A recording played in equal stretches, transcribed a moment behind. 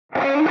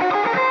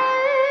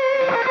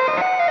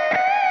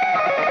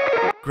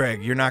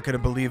Greg, you're not going to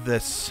believe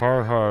this.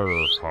 Har, har,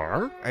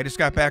 har? I just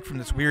got back from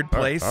this weird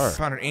place,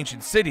 found an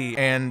ancient city,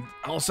 and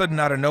all of a sudden,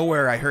 out of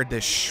nowhere, I heard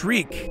this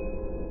shriek.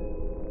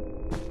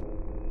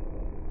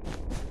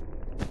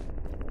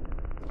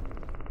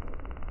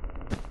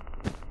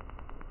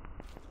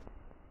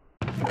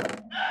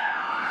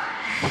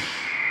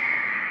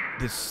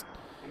 This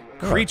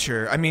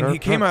creature, I mean, he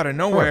came out of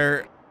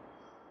nowhere.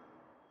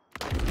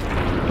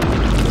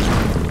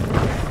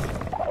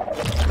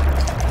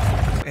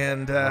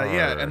 And,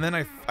 yeah, and then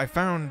I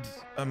found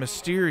a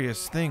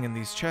mysterious thing in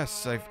these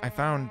chests. I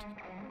found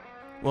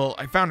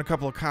a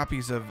couple of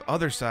copies of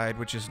Other Side,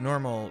 which is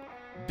normal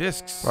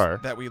discs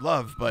that we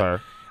love,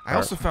 but I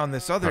also found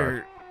this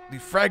other, the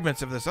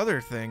fragments of this other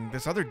thing,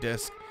 this other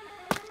disc,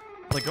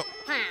 like,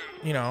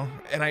 you know,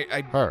 and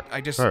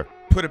I just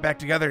put it back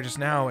together just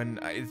now, and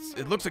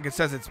it looks like it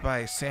says it's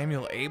by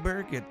Samuel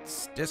Åberg.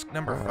 It's disc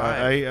number 5.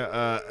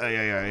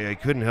 I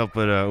couldn't help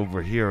but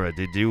overhear.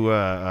 Did you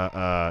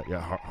I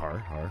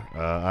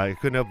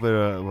couldn't help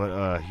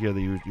but hear that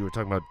you were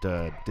talking about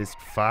disc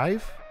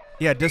 5.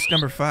 Yeah, disc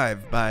number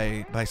 5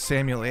 by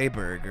Samuel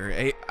Åberg or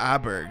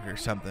Åberg or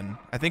something.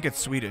 I think it's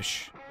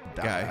Swedish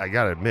guy. I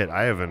gotta admit,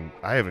 I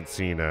haven't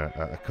seen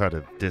a cut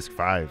of disc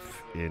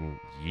 5 in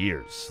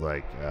years.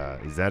 Like,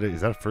 is that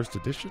a first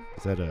edition?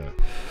 Is that a?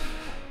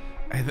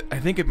 I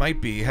think it might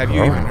be. Have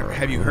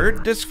you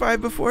heard disc 5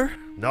 before?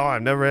 No,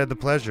 I've never had the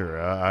pleasure.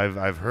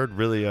 I've heard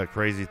really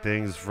crazy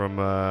things from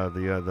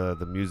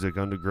the music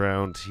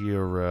underground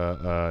here.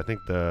 I think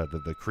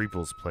the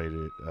Creeples played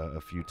it a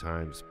few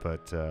times,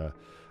 but I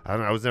don't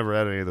know. I was never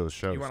at any of those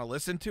shows. You want to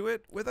listen to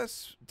it with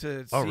us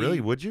to see? Oh,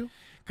 really? Would you?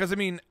 Because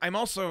I'm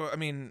also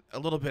a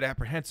little bit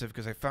apprehensive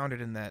because I found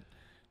it in that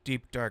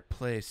deep dark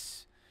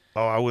place.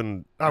 Oh, I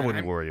wouldn't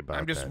worry about that.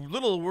 I'm just a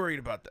little worried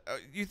about that.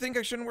 You think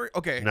I shouldn't worry?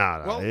 Okay.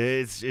 Nah, well,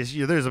 it's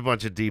there's a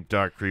bunch of deep,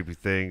 dark, creepy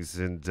things,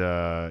 and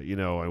you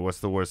know, and what's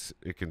the worst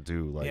it can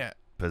do? Like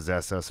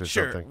possess us or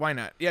something? Sure, why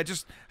not? Yeah,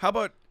 just how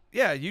about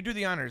you do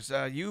the honors.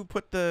 You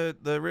put the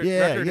record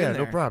in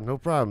there. No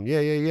problem.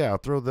 Yeah. I'll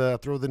throw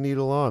the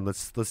needle on.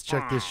 Let's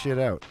check this shit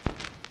out.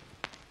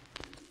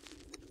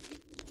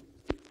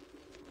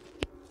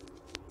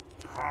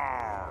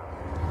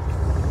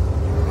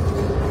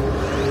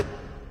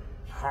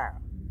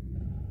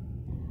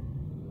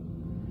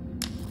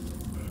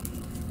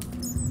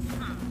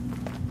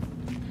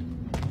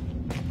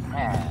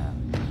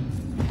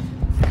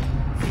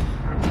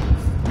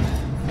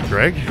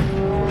 Greg?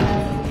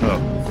 Oh.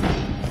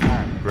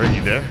 Greg,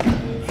 you there?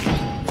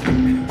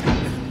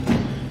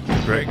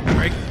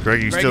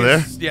 Greg, you still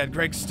there? Yeah,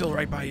 Greg's still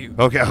right by you.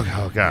 Okay,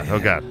 oh God. I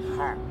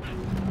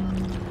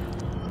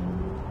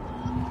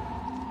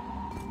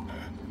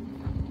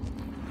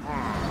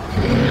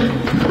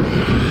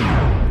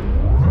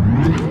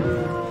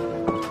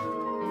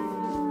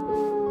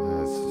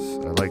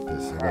like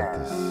this.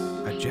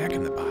 A Jack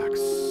in the Box.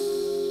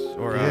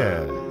 Or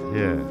yeah.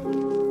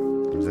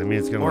 Does that mean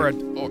it's gonna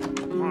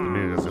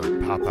it's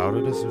gonna pop out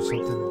at us or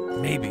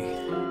something? Maybe.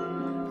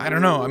 I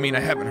don't know. I mean, I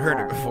haven't heard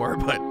it before,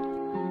 but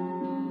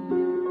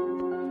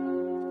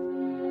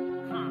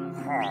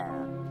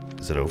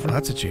is it over? Well,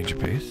 that's a change of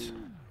pace.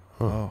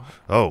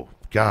 Oh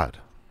God.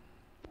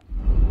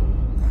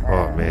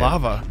 Oh man.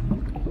 Lava.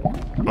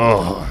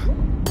 Oh.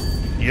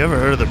 You ever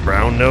heard of the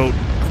brown note?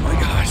 Oh my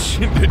gosh.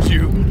 Did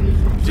you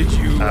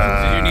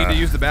need to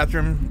use the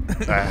bathroom?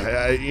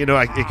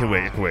 It can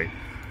wait.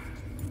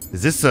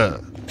 Is this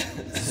a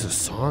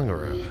song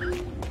or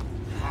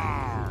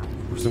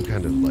some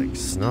kind of like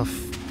snuff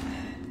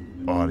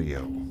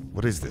audio?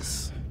 What is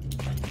this?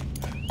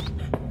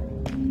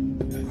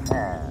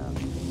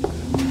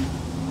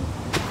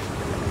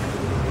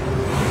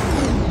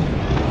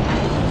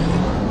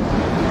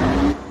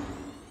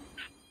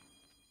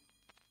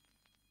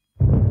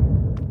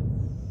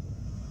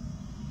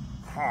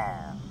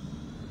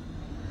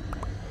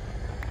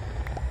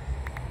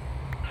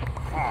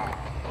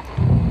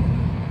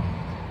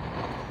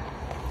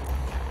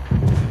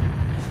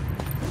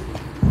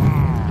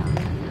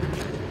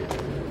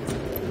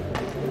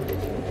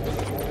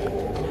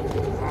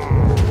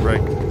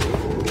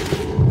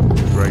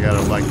 Greg, I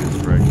don't like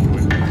this, Greg. Is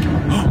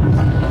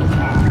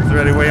there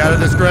any way out of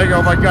this, Greg?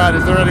 Oh my God,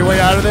 is there any way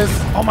out of this?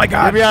 Oh my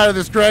God. Get me out of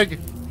this, Greg.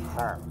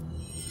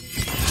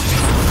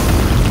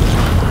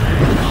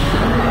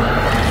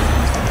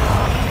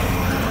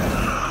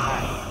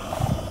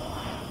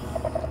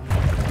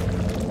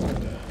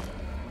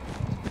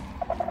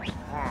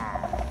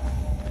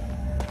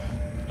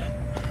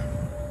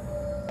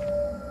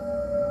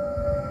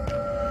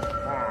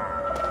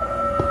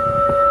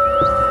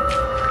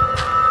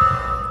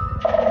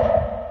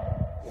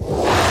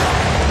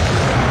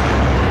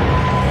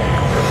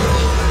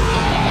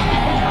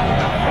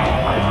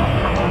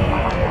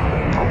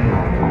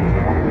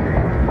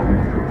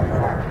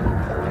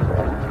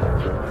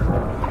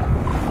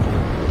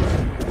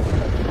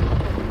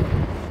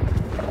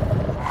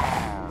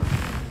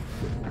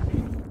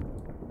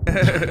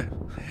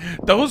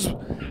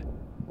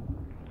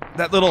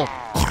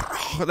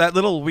 that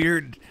little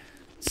weird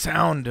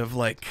sound of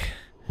like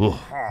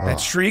That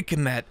shriek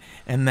and that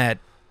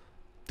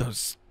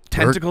those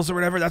tentacles or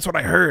whatever. That's what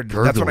I heard.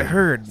 That's what I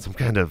heard. Some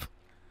kind of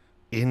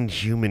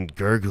inhuman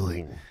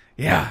gurgling.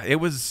 Yeah, it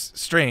was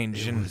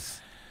strange.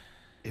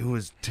 It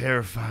was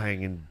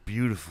terrifying and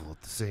beautiful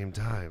at the same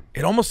time.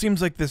 It almost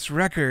seems like this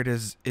record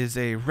is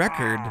a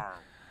record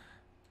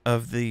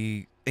of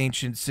the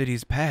ancient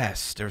city's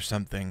past or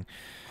something.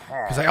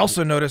 Because I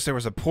also noticed there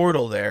was a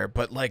portal there,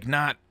 but like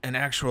not an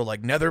actual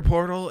like nether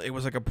portal. It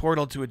was like a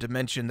portal to a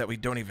dimension that we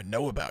don't even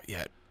know about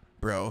yet,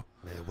 bro.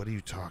 Man, what are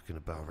you talking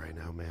about right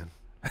now, man?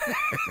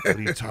 What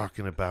are you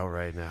talking about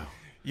right now?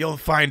 You'll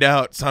find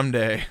out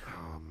someday.